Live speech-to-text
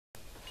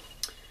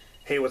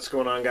Hey, what's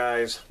going on,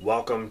 guys?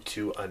 Welcome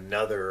to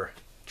another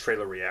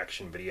trailer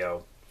reaction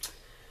video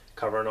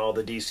covering all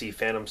the DC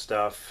FanDome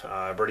stuff.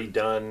 I've already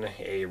done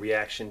a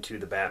reaction to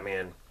the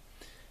Batman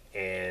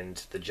and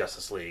the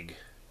Justice League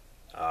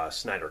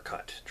Snyder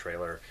Cut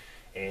trailer,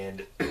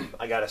 and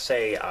I gotta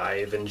say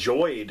I've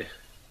enjoyed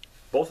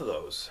both of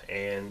those.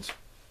 And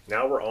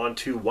now we're on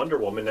to Wonder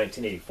Woman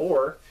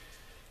 1984,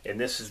 and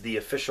this is the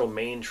official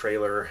main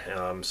trailer.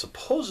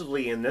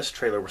 Supposedly in this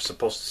trailer we're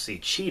supposed to see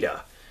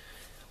Cheetah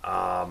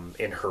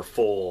in her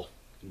full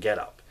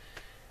getup.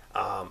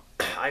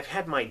 I've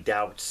had my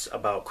doubts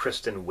about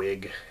Kristen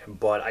Wiig,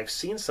 but I've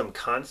seen some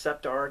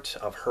concept art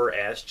of her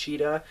as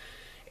Cheetah,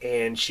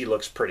 and she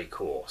looks pretty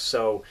cool.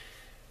 So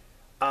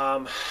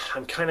I'm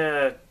kind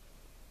of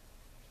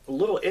a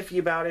little iffy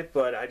about it,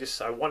 but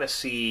I want to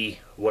see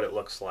what it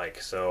looks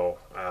like. So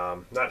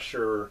not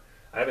sure.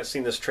 I haven't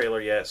seen this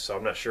trailer yet, so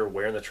I'm not sure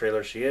where in the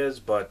trailer she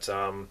is, but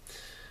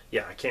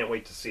yeah, I can't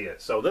wait to see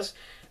it. So this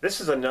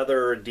is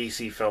another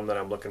DC film that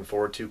I'm looking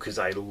forward to because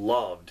I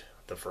loved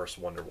the first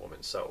Wonder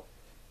Woman. So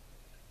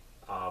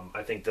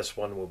I think this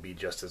one will be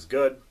just as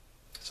good.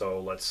 So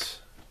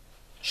let's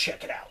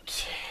check it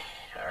out.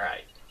 All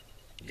right,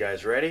 you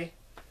guys ready?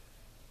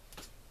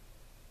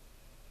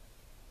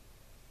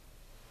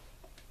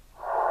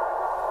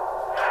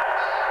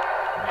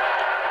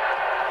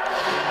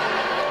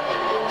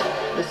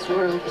 This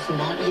world is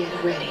not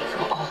yet ready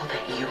for all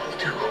that you will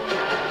do.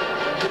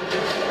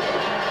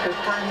 The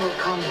time will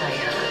come,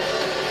 Diana.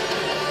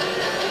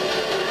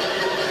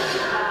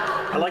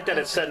 I like that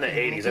it's set in the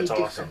 80s. That's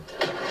awesome.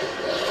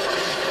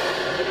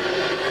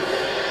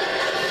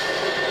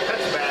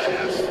 That's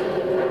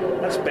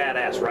badass. That's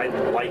badass, right?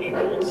 The lightning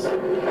bolts.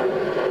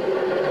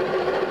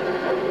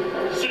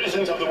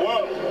 Citizens of the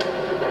world,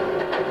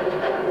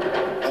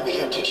 I'm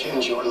here to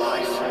change your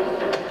life.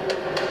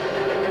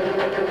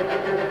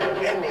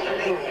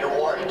 Anything you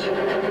want,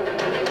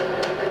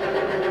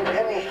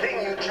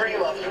 anything you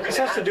dream of, you can. This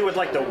has to do with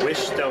like the Wish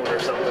Stone or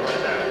something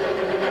like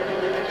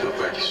that. You look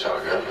like you saw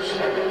ghosts.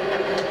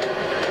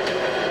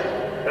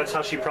 That's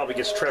how she probably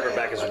gets Trevor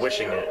back, is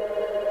wishing it.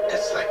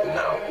 It's like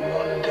not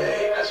one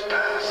day has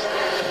passed.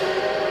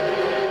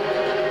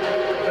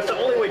 That's the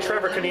only way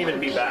Trevor can even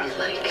be back.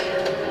 Like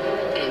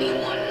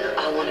anyone,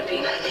 I want to be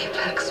an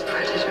apex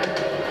predator.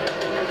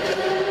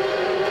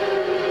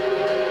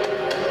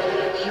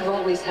 You've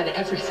always had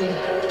everything,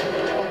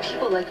 while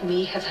people like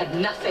me have had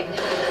nothing.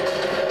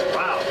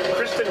 Wow,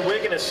 Kristen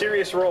Wiig in a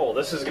serious role.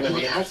 This is going to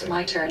be That's interesting.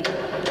 my turn.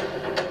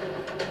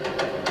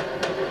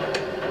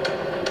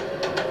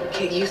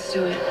 Get used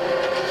to it.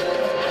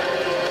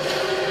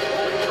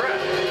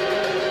 Crap.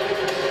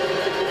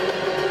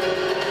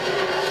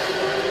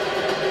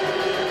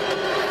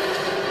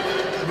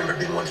 I've never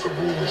been one for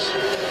rules.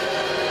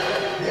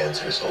 The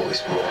answer is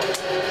always more.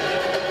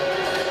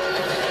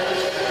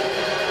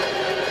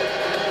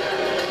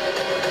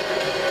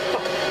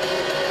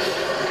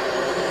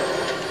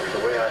 The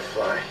way I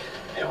fly,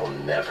 they will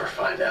never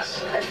find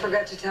us. I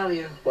forgot to tell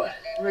you. What?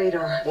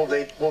 Radar. Will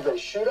they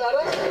shoot at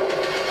us?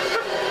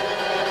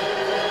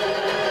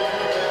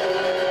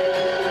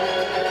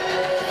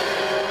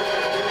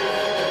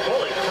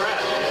 Holy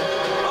crap, man.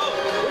 Oh,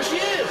 there she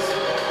is!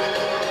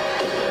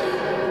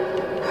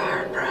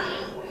 Barbara,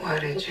 what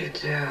did you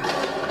do?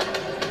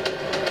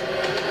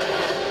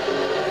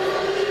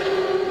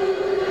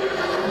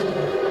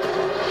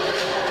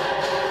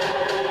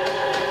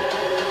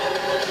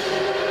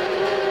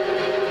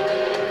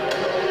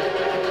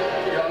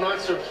 Yeah, I'm not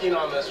so keen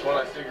on this one.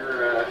 I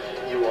figure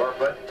you are,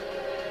 but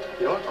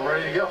you know what? I'm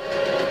ready to go.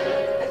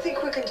 I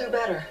think we can do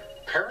better.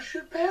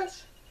 Parachute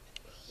pants?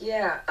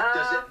 Yeah,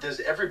 Does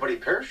everybody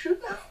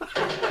parachute now?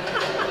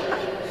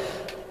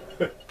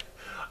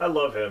 I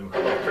love him. I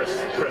love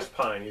Chris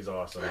Pine. He's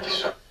awesome.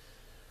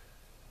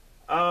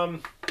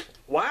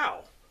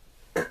 Wow.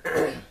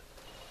 That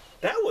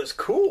was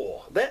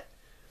cool.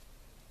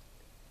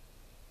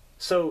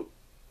 So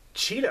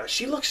Cheetah,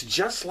 she looks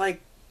just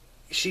like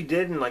she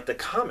did in like the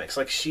comics.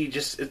 Like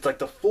it's like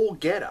the full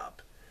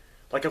getup.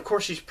 Like, of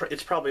course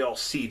it's probably all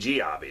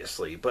CG,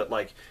 obviously, but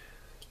like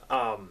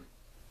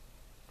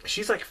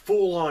she's like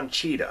full on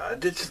Cheetah.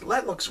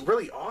 That looks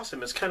really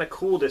awesome. It's kind of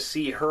cool to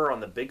see her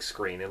on the big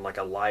screen in like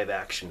a live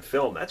action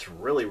film. That's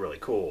really, really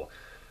cool.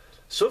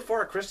 So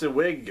far, Kristen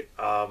Wiig,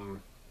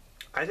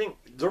 I think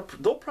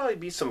there'll probably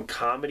be some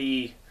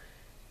comedy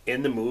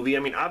in the movie. I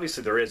mean,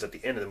 obviously there is at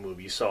the end of the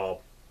movie. You saw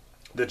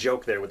the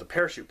joke there with the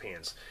parachute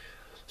pants.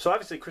 So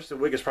obviously Kristen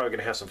Wiig is probably going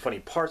to have some funny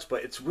parts,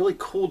 but it's really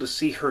cool to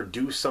see her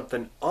do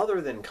something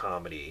other than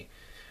comedy.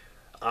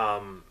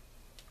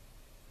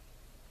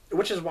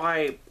 Which is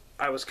why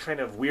I was kind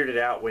of weirded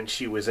out when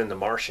she was in The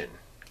Martian,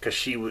 because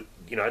she would,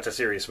 you know, it's a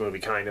serious movie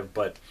kind of,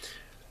 but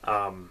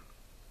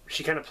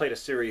she kind of played a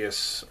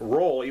serious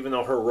role, even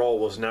though her role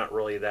was not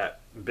really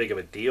that big of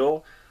a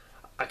deal.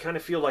 I kind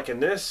of feel like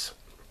in this,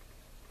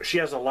 she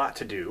has a lot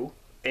to do,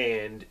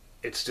 and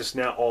it's just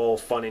not all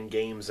fun and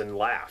games and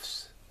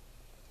laughs.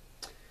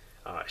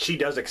 She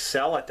does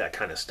excel at that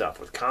kind of stuff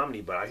with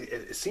comedy, but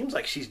it seems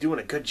like she's doing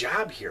a good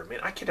job here. Man,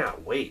 I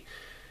cannot wait.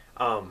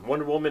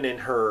 Wonder Woman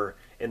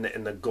in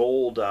the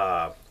gold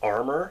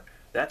armor.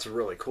 That's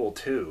really cool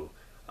too.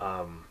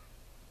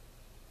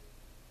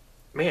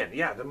 Man,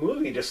 yeah, the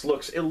movie just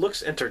looks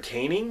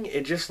entertaining.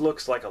 It just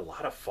looks like a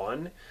lot of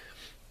fun.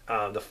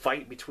 The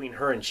fight between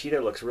her and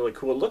Cheetah looks really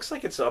cool. It looks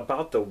like it's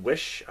about the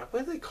wish.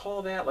 What do they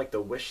call that? Like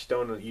the wish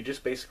stone. You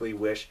just basically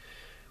wish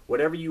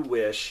whatever you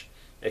wish,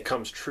 it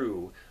comes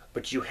true.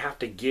 But you have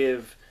to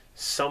give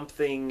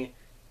something.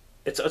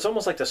 It's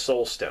almost like the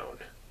Soul Stone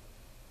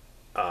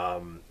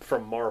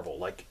from Marvel.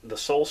 Like the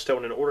Soul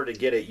Stone, in order to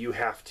get it, you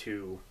have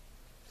to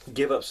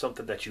give up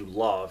something that you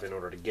love in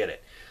order to get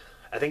it.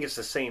 I think it's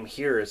the same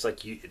here. It's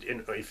like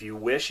if you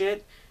wish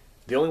it,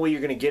 the only way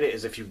you're going to get it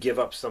is if you give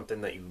up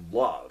something that you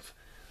love.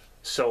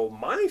 So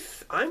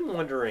I'm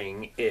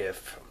wondering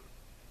if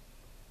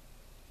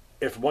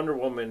Wonder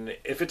Woman,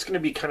 if it's going to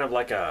be kind of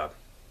like a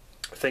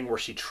thing where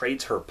she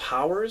trades her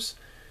powers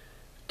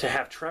to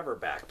have Trevor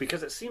back,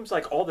 because it seems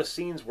like all the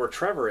scenes where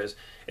Trevor is,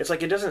 it's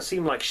like it doesn't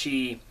seem like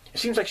it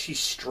seems like she's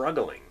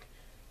struggling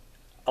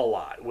a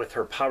lot with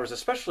her powers,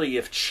 especially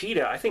if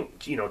Cheetah, I think,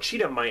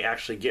 Cheetah might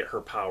actually get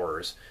her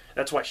powers.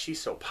 That's why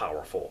she's so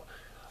powerful.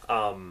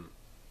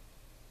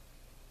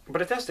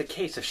 But if that's the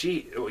case, if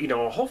she,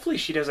 hopefully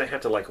she doesn't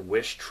have to like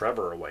wish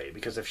Trevor away,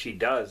 because if she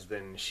does,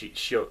 then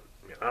she'll,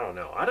 I don't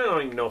know. I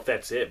don't even know if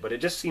that's it, but it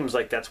just seems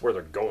like that's where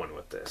they're going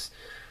with this.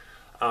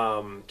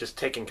 Just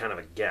taking kind of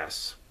a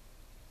guess.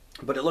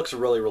 But it looks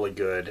really, really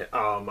good.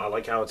 I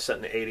like how it's set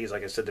in the 80s.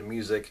 Like I said, the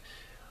music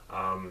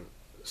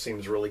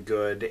seems really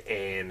good.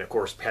 And, of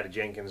course, Patty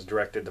Jenkins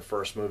directed the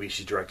first movie.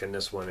 She's directing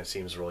this one. It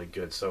seems really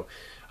good. So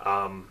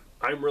I'm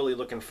really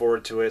looking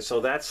forward to it.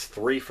 So that's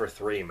 3 for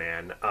 3,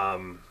 man.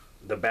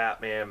 The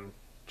Batman,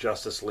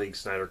 Justice League,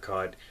 Snyder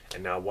Cut,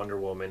 and now Wonder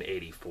Woman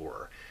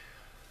 84.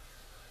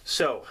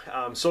 So,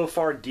 so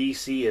far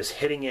DC is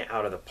hitting it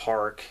out of the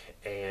park,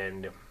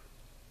 and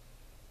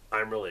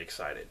I'm really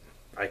excited.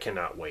 I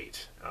cannot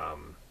wait.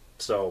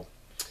 So,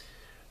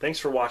 thanks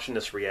for watching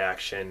this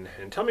reaction,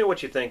 and tell me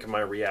what you think of my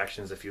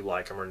reactions, if you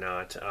like them or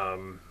not.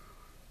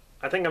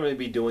 I think I'm going to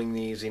be doing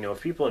these,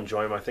 if people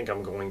enjoy them, I think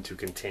I'm going to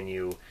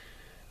continue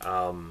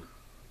to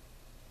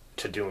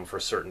do them for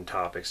certain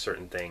topics,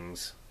 certain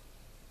things.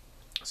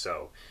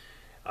 So,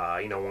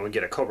 when we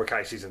get a Cobra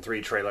Kai Season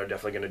 3 trailer,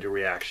 definitely going to do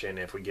reaction.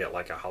 If we get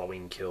like a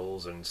Halloween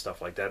Kills and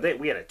stuff like that.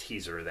 We had a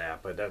teaser of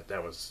that, but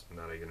that was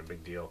not even a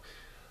big deal.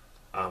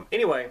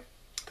 Anyway,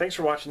 thanks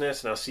for watching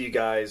this, and I'll see you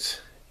guys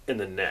in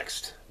the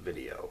next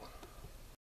video.